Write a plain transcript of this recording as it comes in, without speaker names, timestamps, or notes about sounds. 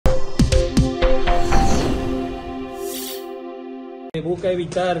busca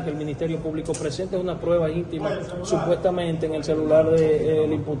evitar que el Ministerio Público presente una prueba íntima supuestamente en el celular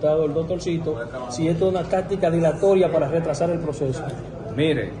del imputado, el doctorcito, si esto es una táctica dilatoria para retrasar el proceso.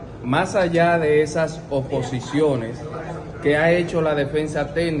 Mire, más allá de esas oposiciones que ha hecho la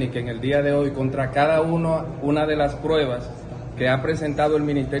defensa técnica en el día de hoy contra cada una de las pruebas que ha presentado el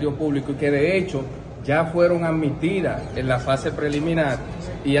Ministerio Público y que de hecho ya fueron admitidas en la fase preliminar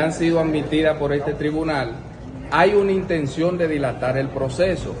y han sido admitidas por este tribunal, hay una intención de dilatar el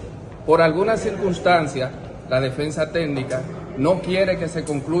proceso. Por alguna circunstancia, la defensa técnica no quiere que se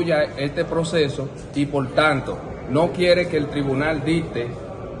concluya este proceso y por tanto no quiere que el tribunal dicte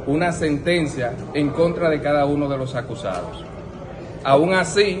una sentencia en contra de cada uno de los acusados. Aún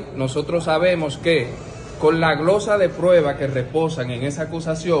así, nosotros sabemos que con la glosa de prueba que reposan en esa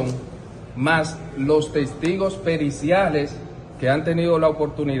acusación, más los testigos periciales que han tenido la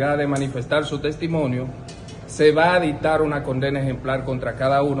oportunidad de manifestar su testimonio, se va a dictar una condena ejemplar contra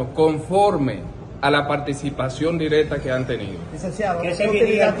cada uno conforme a la participación directa que han tenido. Licenciado, ¿qué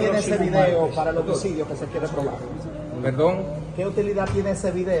utilidad tiene ese video para el homicidio que se quiere probar? ¿Perdón? ¿Qué utilidad tiene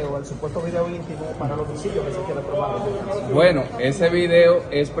ese video, el supuesto video íntimo, para el homicidio que se quiere probar? Bueno, ese video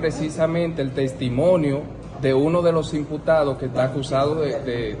es precisamente el testimonio de uno de los imputados que está acusado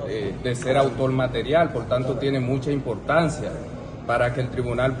de ser autor material, por tanto tiene mucha importancia para que el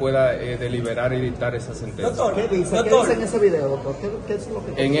tribunal pueda deliberar y dictar esa sentencia. Doctor, ¿qué dice? ¿Qué dice en ese video, doctor? ¿Qué es lo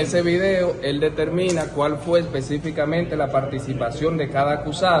que en ese video él determina cuál fue específicamente la participación de cada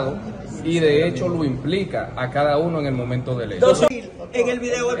acusado y de hecho lo implica a cada uno en el momento del hecho. En el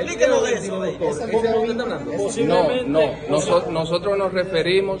video, explíquenos de eso. Nosotros nos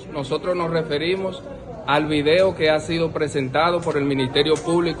referimos al video que ha sido presentado por el Ministerio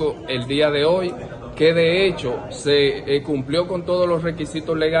Público el día de hoy, que de hecho se cumplió con todos los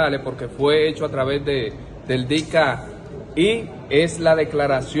requisitos legales porque fue hecho a través del DICA y es la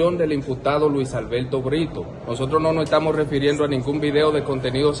declaración del imputado Luis Alberto Brito. Nosotros no nos estamos refiriendo a ningún video de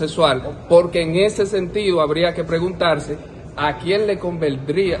contenido sexual porque en ese sentido habría que preguntarse a quién le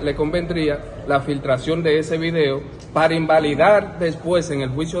convendría la filtración de ese video para invalidar después en el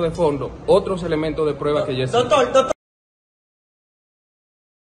juicio de fondo otros elementos de prueba que ya existen. Doctor.